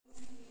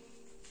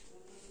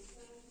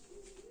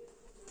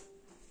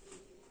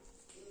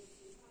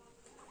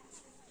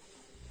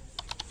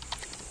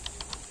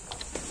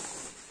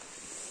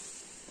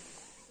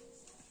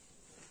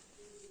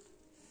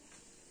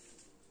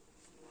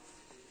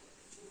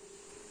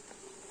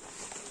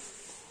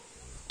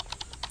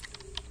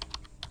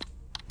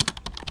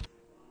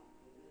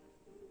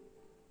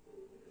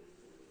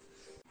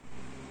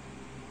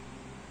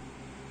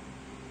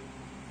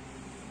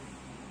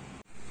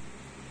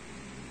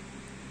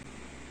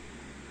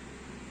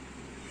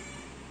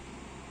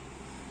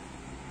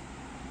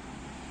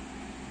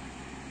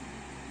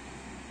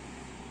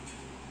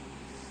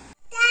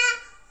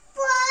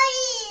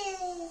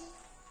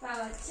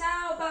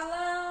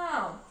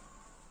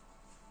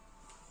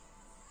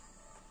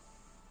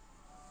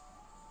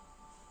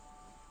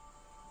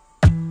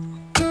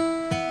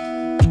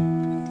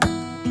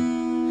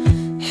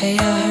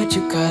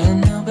you got a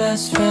new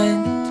best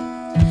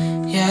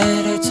friend. Yeah,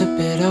 it hurts a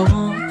bit, I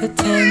won't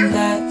pretend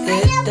that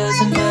it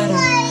doesn't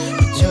matter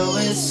that you're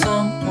with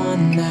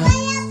someone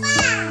else.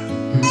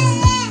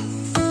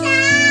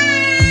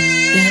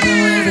 In a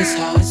way, that's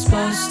how it's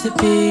supposed to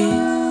be.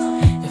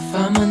 If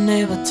I'm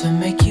unable to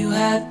make you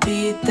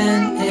happy,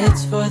 then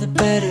it's for the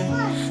better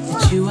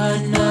that you are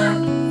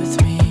not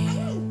with me.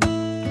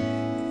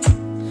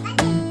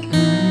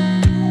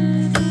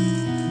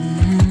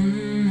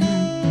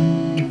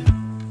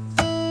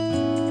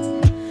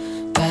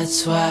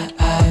 That's why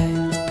I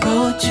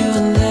wrote you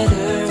a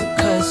letter,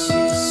 'cause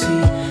you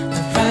see, I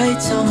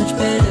write so much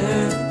better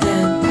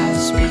than I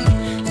speak.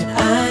 And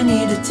I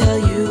need to tell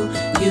you,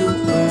 you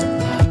were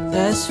my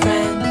best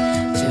friend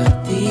till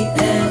the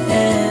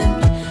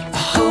end.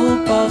 I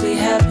hope I'll be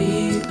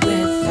happy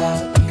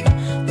without you,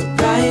 but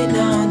right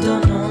now I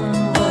don't know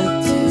what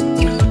to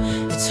do.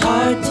 It's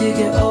hard to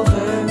get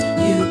over,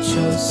 you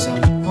chose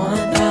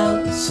someone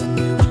else, a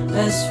new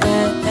best friend.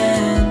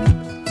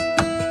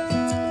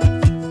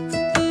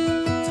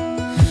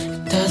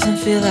 Doesn't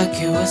feel like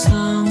it was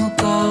long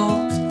ago.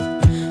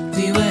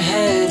 We were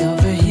head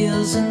over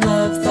heels in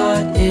love,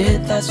 thought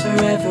it'd last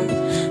forever,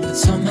 but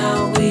somehow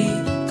we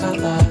got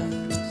lost.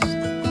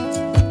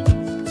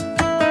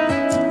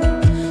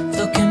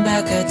 Looking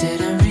back, I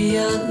didn't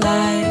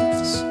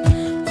realize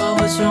what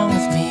was wrong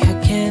with me. I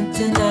can't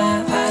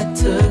deny I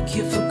took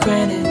you for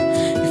granted.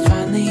 You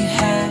finally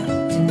had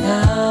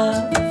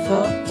enough.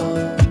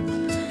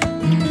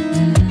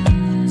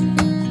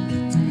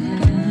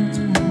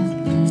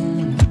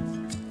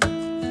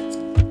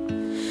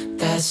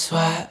 That's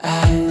why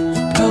I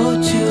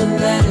wrote you a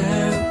letter,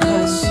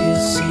 'cause you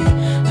see,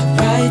 I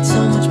write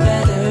so much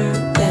better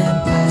than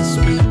I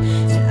speak.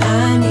 And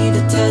I need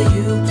to tell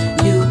you,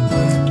 you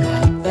were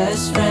my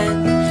best friend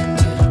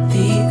till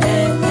the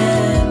end.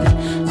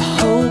 I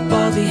hope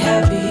I'll be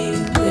happy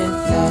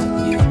without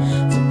you,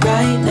 but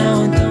right now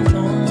I don't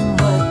know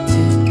what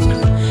to do.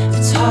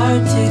 It's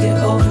hard to get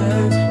over,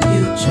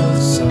 you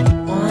chose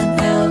someone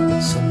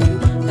else, a new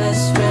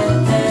best friend.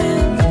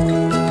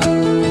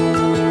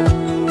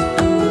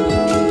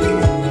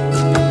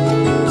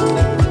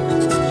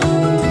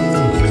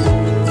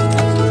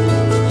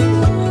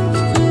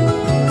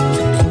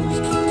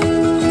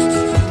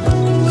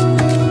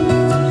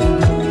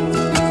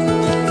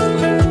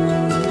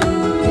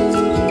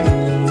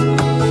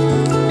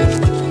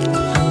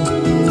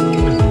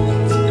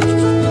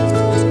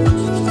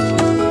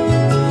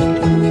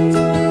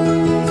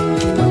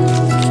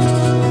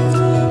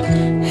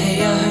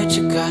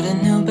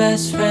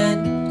 Best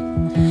friend.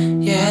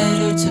 Yeah, it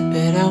hurts a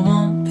bit, I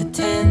won't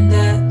pretend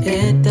that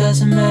it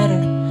doesn't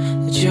matter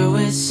that you're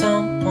with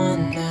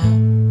someone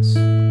else.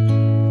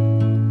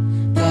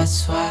 That's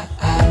why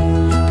I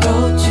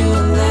wrote you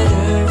a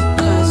letter,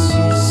 'cause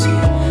you see,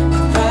 I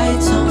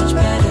write so much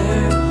better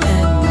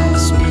than I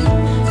speak.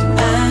 And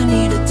I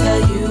need to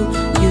tell you,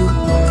 you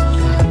were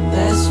my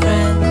best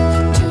friend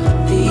till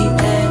the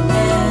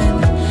end.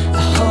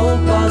 I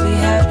hope I'll be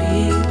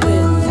happy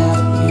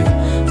without you,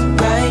 but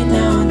right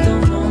now I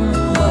don't know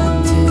what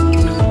to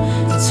do.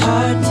 It's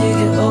hard to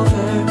get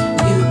over,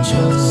 you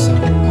chose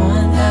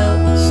someone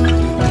else,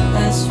 my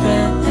best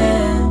friend.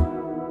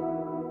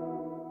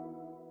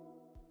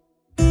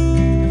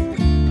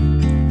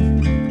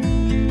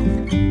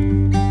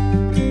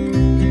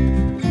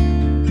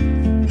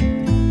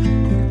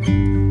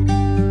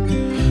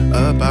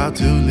 About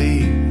to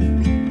leave,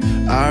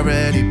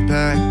 already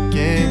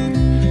packing.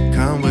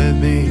 Come with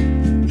me,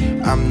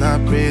 I'm not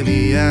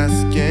really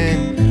asking.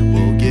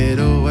 We'll get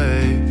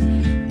away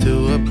to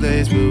a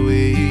place where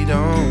we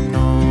don't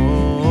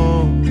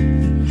know.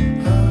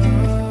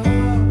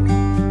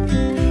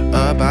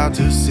 About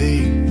to see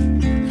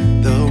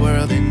the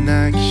world in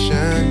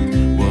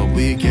action, what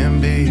we can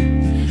be,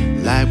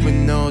 life with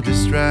no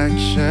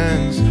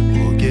distractions.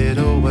 We'll get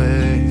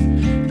away,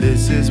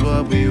 this is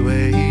what we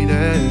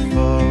waited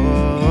for.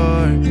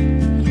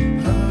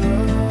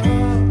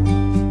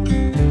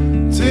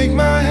 Take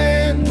my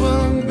hand,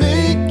 we'll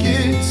make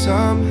it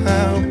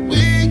somehow.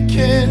 We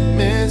can't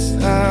miss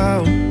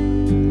out.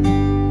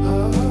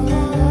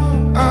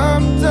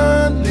 I'm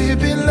done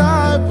living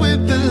life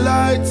with the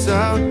lights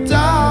out,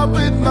 die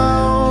with my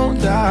own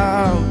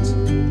doubts.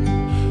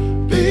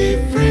 Be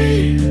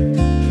free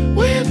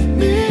with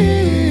me.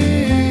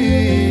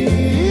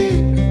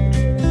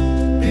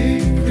 Be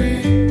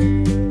free.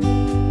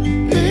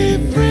 Be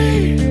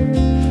free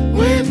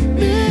with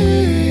me.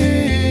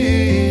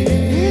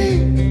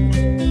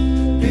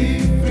 Be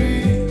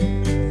free.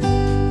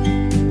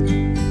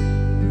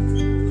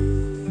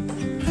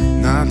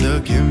 Not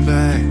looking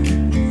back,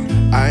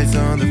 eyes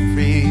on the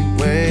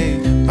freeway,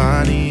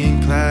 Bonnie and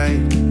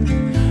Clyde,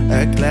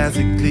 a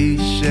classic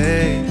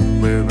cliche.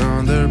 We're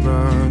on the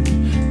run,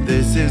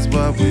 this is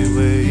what we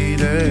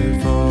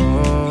waited for.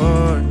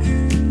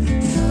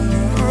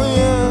 Oh,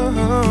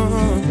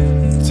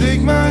 yeah.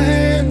 Take my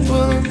hand,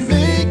 we'll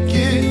make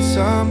it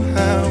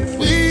somehow.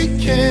 We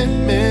can't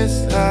miss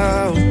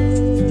out.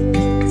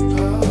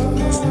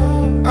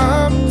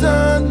 I'm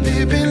done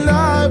living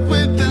life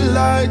with the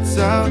lights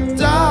out.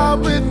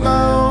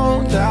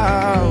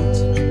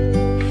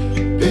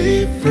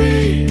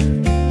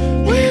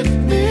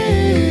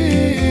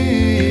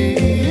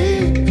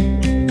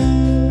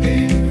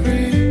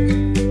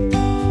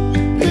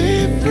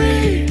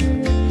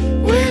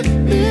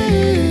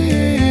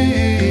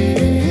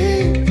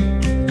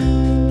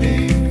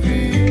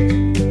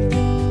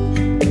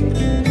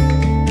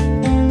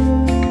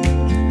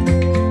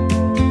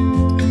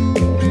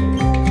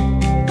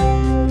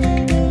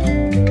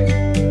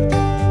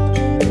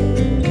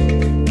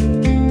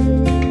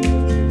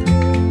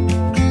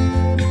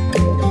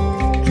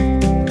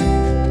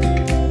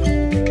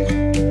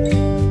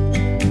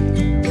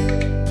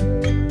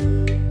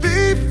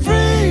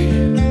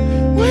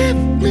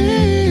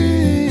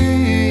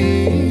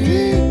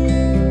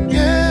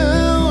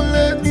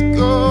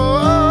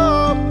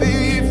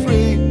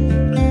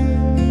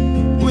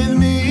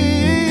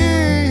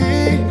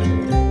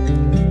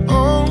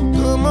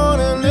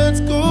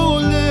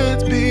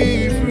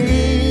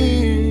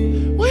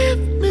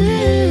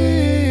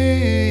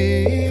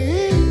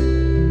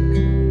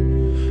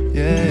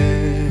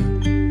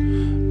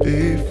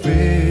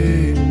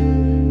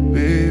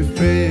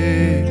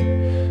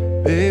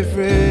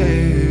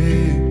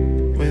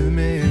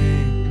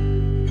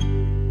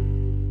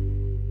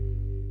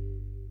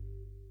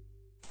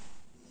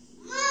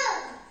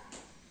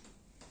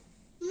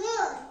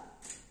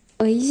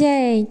 Oi,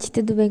 gente,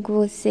 tudo bem com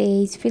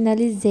vocês?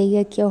 Finalizei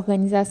aqui a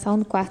organização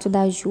no quarto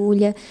da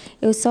Júlia.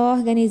 Eu só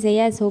organizei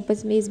as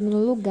roupas mesmo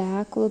no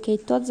lugar, coloquei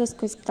todas as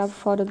coisas que estavam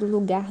fora do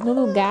lugar no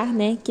lugar,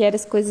 né? Que eram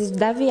as coisas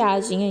da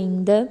viagem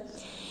ainda.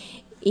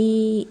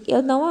 E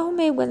eu não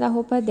arrumei o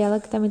guarda-roupa dela,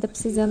 que também tá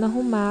precisando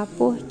arrumar,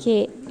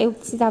 porque eu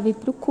precisava ir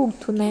pro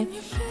culto, né?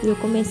 E eu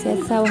comecei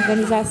essa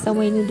organização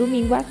aí no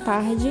domingo à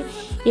tarde.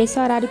 E esse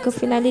horário que eu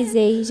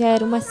finalizei já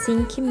era umas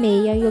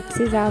 5h30 e eu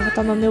precisava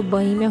tomar meu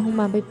banho e me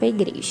arrumar pra ir pra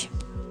igreja.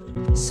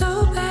 So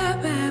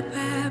bad, bad,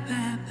 bad,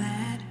 bad,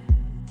 bad.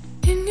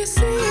 Can you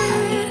see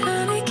it,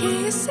 honey?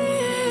 Can you see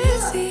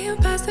it? Seeing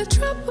past the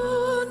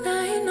trouble,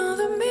 now you know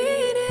the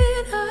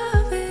meaning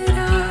of it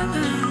all.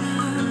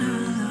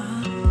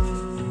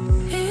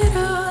 It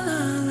all.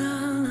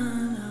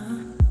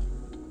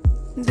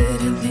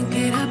 Didn't think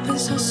it happened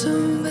so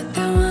soon, but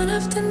that one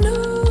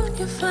afternoon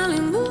you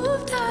finally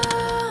moved out.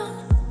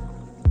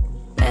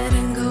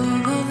 Letting go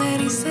of all that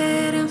he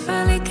said and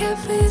finally cared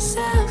for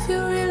yourself.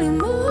 You really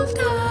moved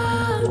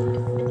out.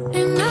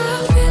 And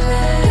I feel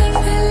it,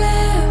 feel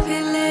it,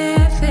 feel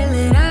it, feel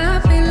it, I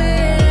feel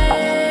it,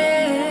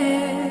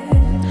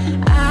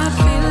 I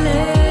feel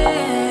it,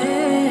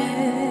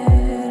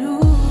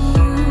 ooh.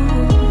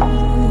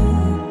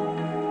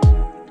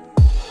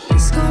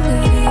 It's gonna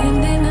be the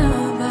ending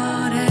of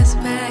all that's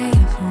bad.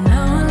 From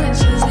now on, let's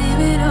just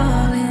leave it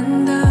all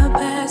in the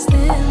past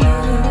and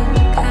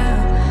look how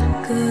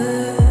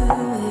good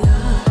we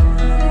are.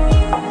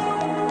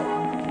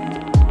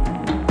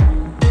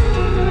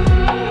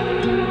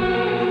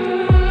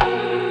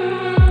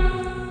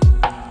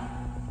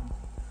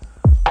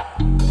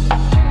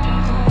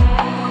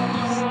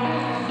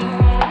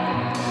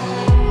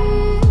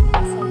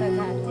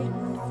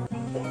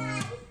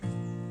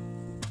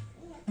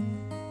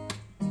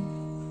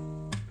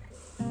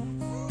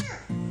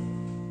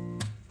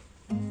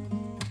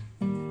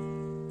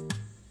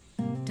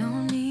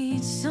 Don't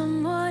need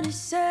someone to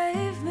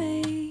save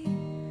me,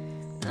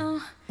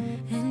 no,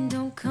 and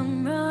don't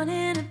come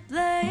running to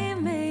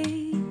blame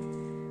me.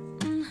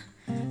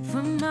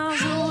 From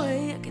miles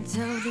away I can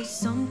tell that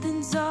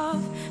something's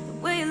off. The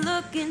way you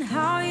look and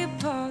how you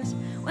pause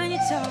when you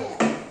talk,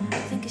 I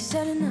think you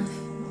said enough.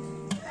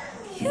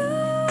 You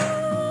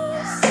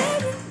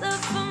said you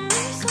love for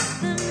me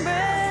something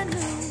brand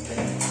new.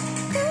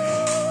 You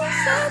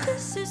said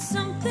this is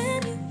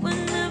something you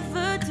would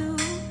never do.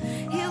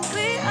 Here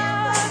we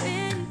are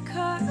in your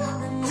car,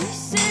 let me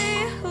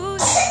see who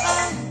you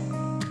are,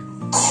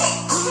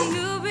 who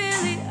you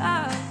really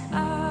are,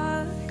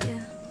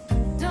 yeah.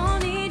 Don't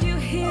need you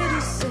here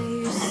to say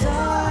you're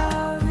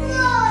sorry,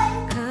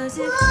 'cause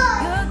if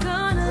you're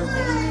gonna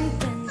leave me,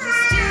 then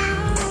just do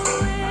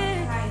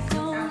it.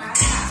 Don't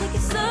take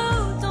it slow,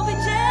 don't be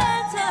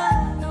gentle,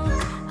 no,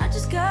 I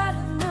just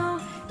gotta know.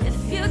 If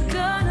you're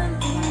gonna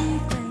leave me,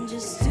 then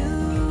just do it.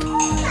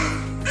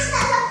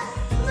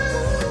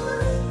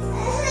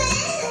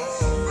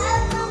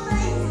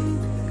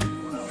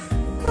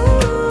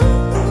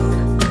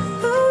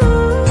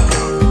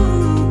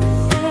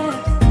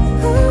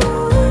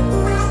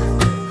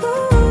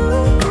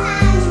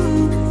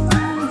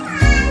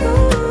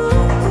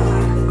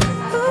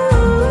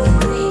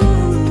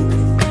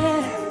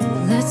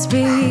 Let's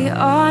be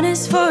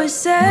honest for a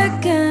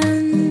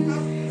second,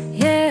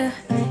 yeah.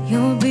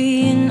 You're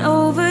being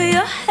over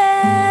your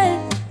head,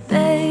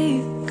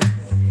 babe,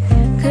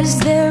 'cause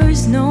there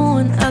is no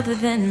one other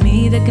than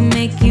me that can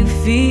make you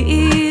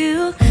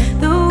feel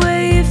the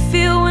way you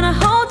feel when I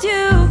hold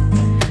you.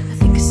 I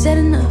think I said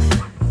enough.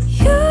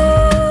 You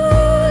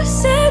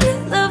said you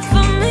love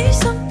for me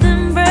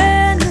something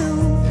brand new.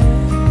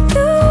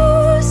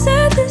 You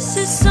said this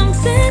is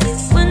something you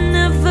would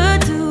never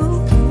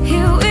do.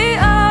 Here we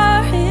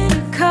are in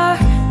your car,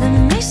 let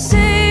me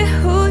see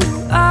who you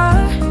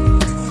are,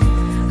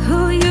 who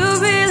you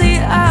really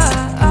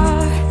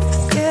are,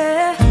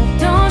 yeah.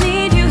 Don't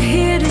need you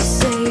here to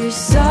say you're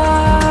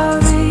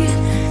sorry,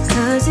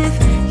 'cause if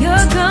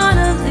you're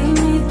gonna leave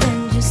me,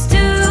 then just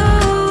do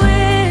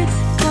it.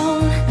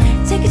 Don't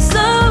take it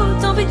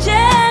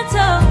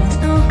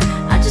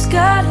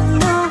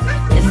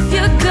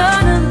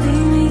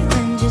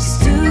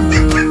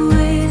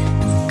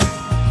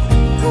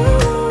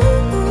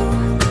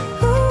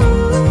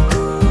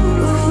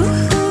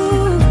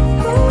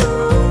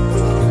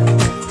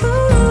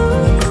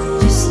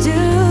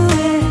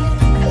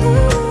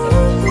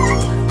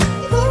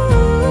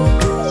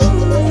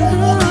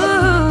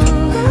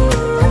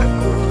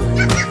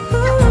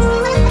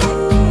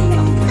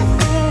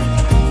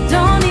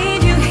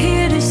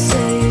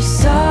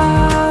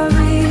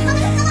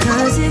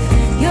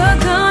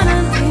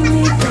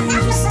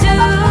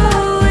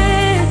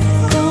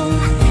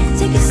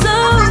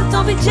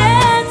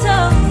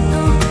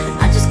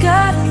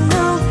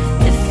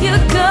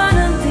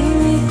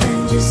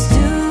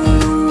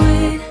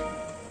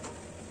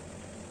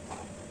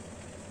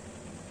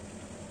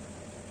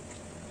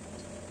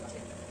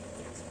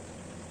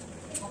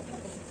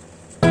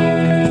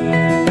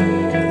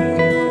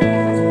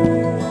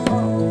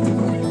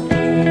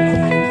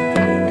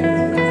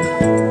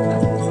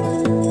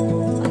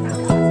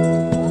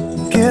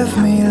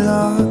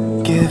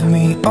give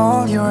me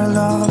all your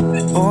love.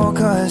 Oh,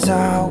 'cause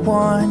I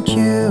want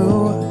you.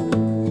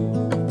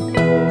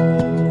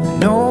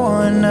 No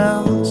one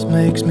else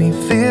makes me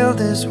feel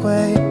this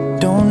way.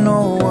 Don't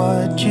know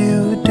what you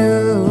do.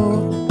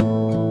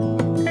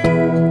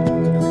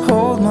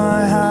 Hold my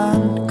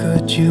hand,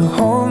 could you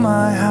hold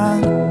my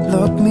hand?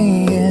 Look me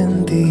in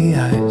the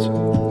eyes.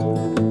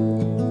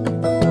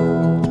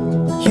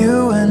 You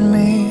and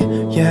me,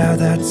 yeah,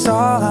 that's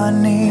all I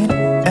need.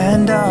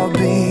 And I'll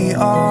be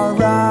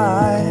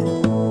alright.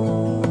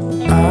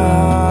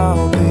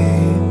 I'll be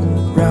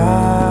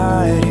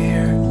right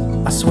here.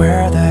 I swear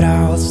that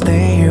I'll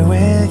stay here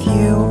with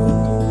you.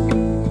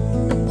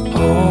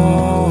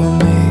 Hold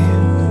me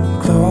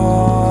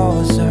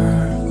closer.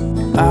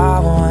 I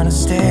wanna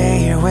stay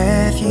here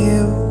with you.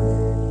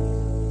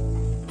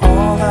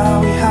 All that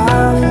we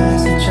have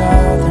is each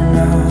other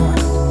now.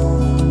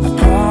 I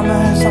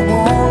promise I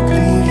won't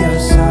leave your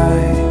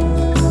side.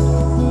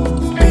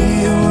 Be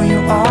who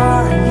you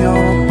are and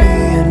you'll be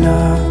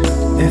enough.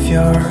 If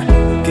you're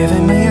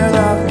giving me your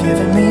love,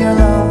 giving me your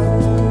love.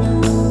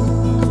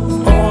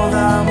 All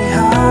that we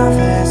have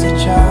is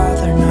each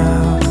other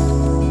now.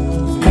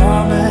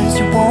 Promise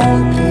you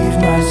won't leave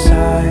my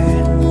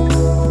side.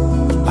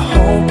 I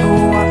hope who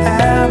I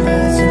am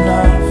is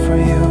enough for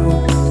you.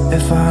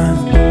 If I'm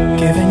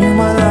giving you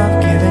my love,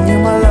 giving you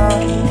my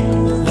love,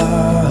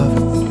 love.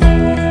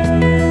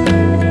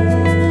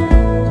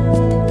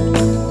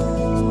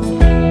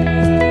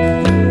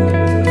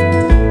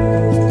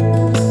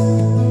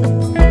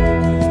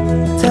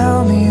 Tell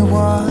me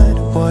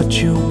what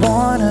you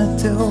wanna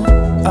do.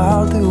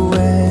 I'll do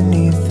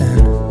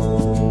anything.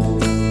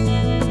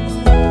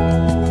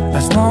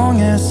 As long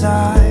as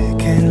I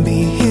can be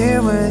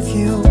here with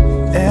you,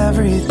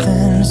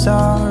 everything's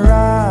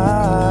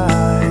alright.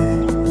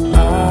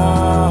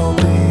 I'll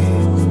be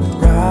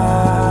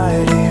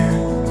right here.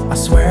 I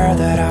swear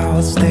that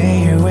I'll stay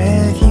here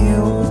with you.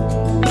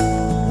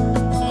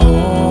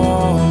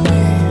 Hold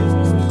me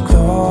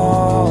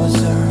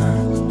closer.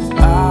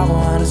 I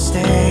wanna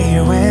stay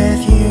here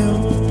with you.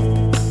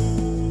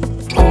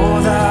 All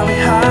that we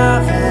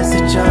have is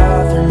each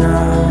other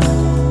now.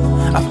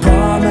 I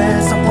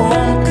promise I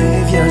won't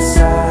leave your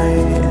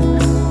side.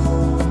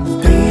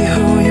 Be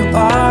who you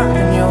are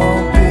and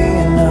you'll be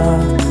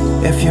enough.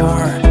 If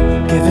you're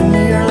giving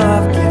me your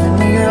love, giving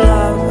me your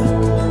love.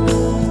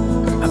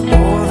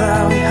 All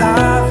that we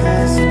have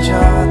is each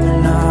other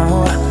now.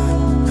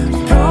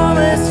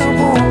 Promise I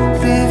won't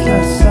leave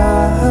your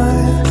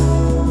side.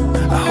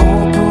 I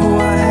hope who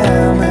I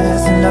am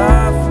is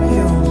enough for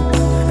you.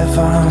 If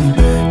I'm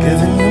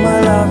giving you my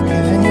love,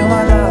 giving you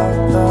my love,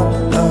 love,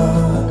 love.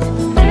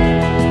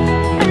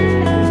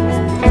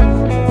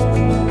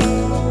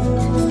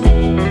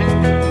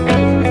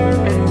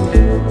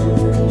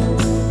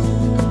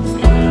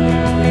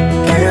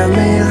 Give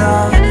me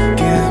love,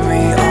 give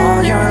me all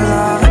your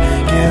love,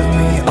 give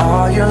me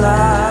all your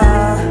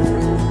love.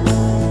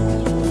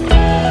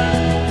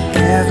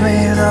 Give me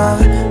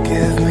love,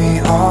 give me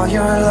all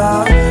your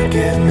love,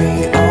 give me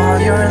all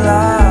your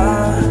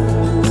love.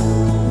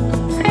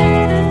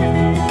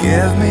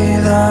 Give me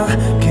love,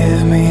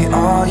 give me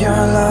all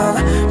your love,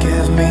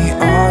 give me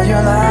all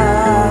your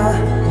love.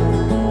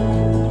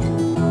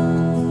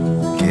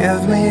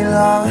 Give me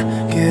love,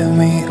 give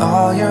me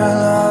all your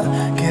love,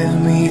 give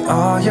me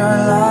all your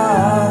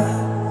love.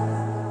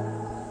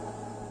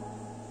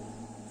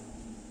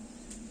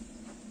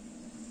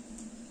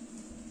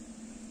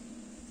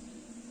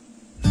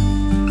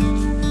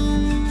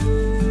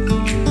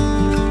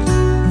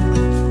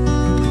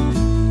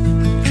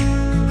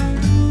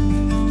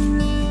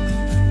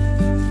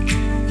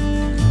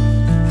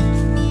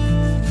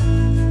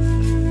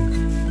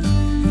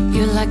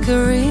 You're like a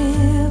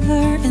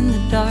river in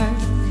the dark.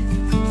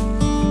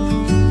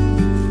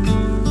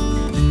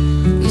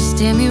 You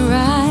steer me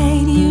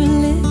right, you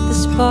lit the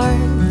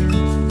spark.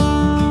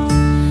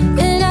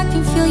 And I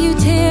can feel you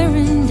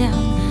tearing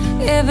down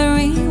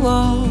every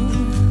wall.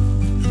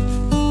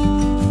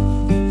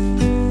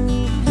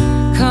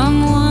 Come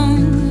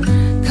one,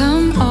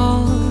 come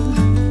all.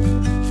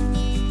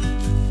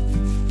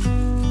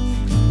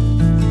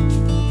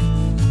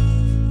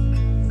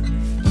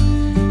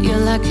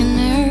 You're like an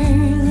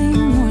early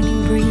morning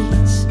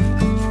breeze.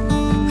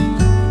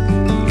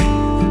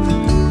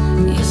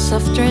 Your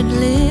soft red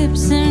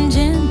lips and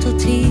gentle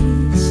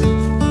tease.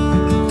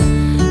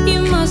 You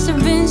must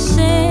have been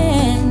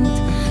sent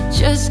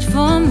just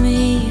for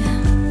me.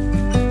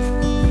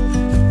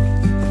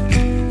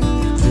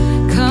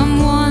 Come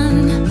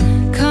one,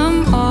 come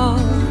all.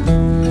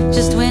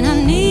 Just when I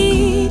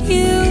need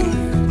you,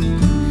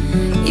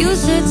 you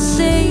set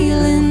sail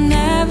and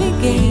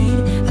navigate.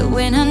 But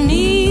when I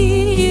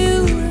need you,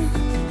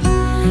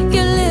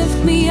 you lift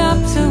me up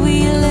till we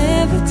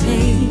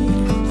levitate.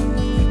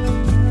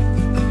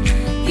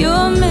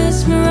 You're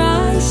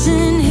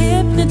mesmerizing,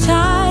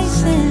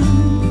 hypnotizing.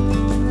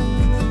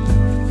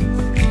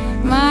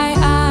 My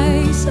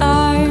eyes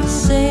are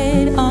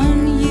set on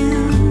you.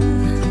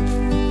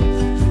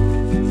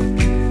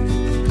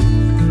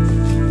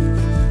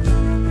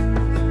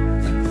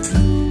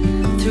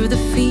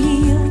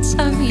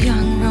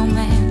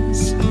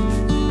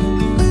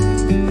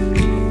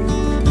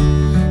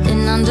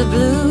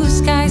 blue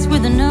skies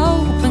with an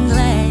open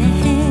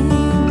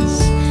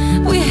glance.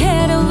 We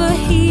head over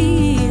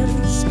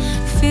heels,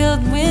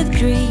 filled with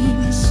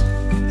dreams.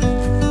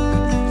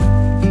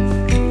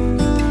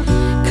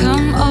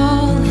 Come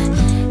all,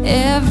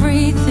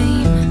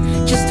 everything,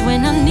 just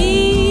when I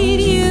need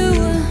you.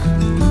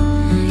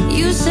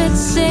 You set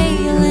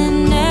sail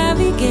and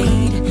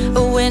navigate.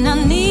 Oh, when I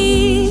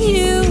need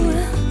you,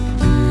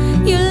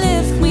 you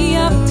lift me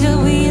up till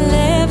we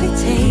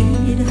levitate.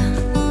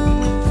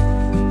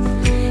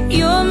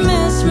 You're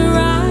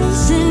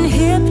mesmerizing,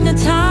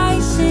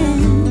 hypnotizing.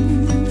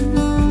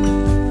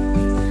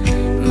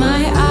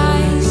 My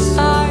eyes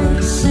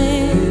are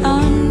set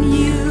on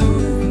you.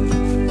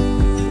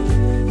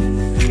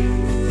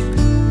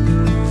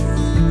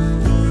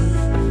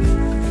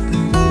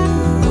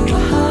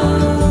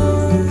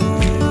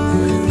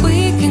 We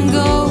can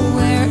go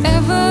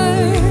wherever.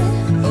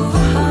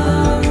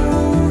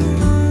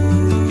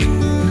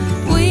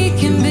 We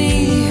can be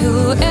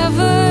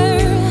whoever.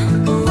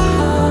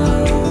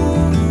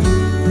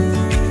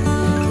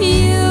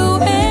 You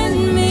and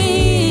me.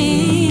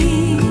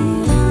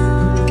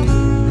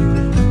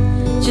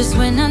 Just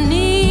when I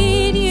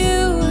need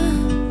you,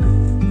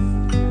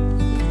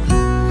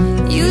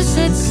 you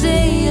set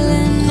sail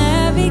and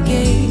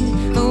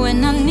navigate. But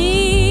when I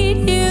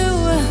need you,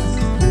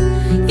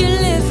 you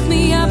lift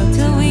me up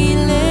till we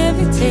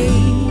levitate.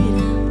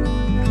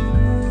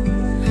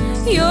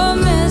 You're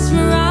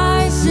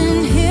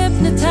mesmerizing,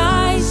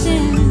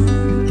 hypnotizing,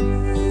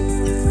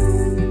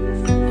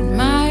 and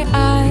my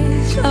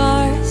eyes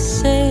are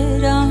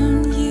set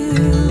on you.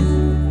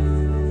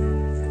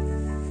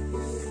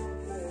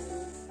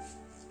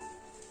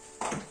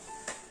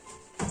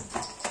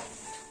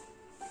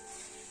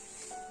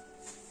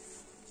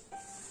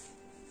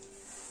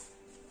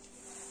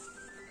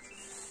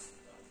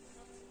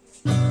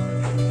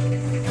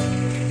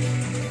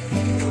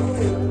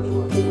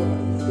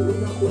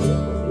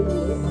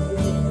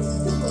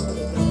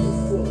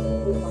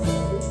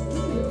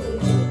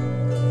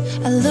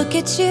 I look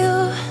at you,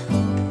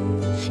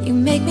 you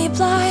make me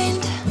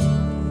blind.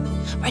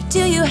 Why do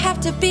you have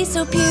to be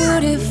so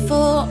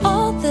beautiful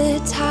all the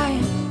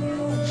time?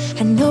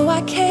 I know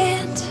I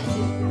can't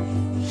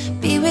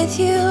be with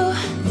you.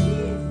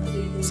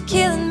 It's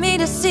killing me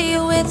to see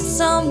you with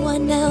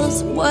someone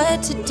else.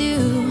 What to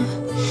do?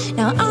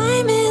 Now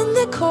I'm in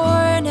the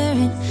corner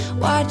and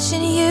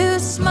watching you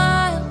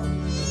smile,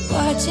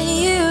 watching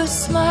you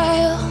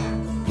smile.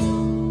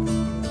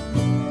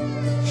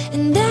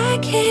 And I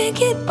can't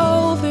get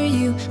over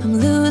you, I'm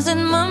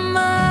losing my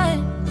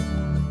mind.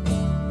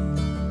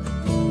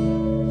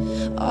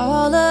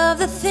 All of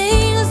the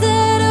things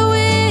that I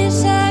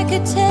wish I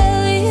could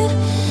tell you,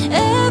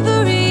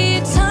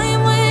 every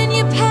time when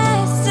you're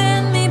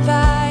passing me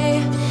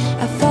by,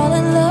 I fall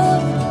in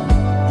love.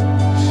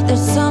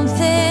 There's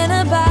something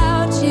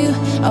about you,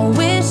 I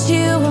wish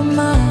you were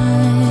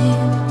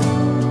mine.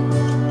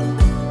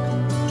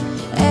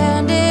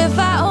 And if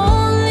I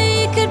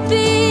only could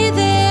be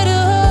there to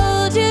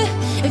hold you,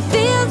 it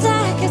feels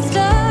like I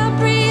stop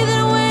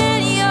breathing when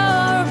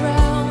you're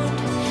around.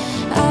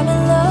 I'm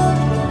in love,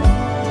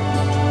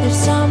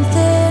 there's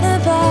something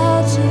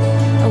about you,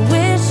 I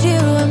wish you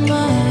were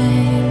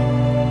mine.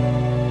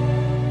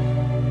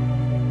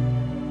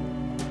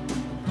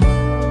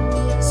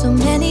 So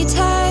many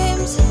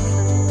times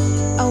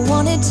I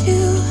wanted to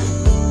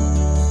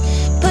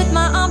put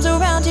my arms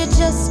around you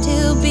just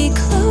to be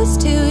close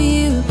to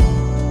you.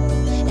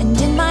 And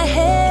in my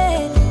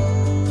head,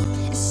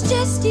 it's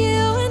just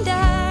you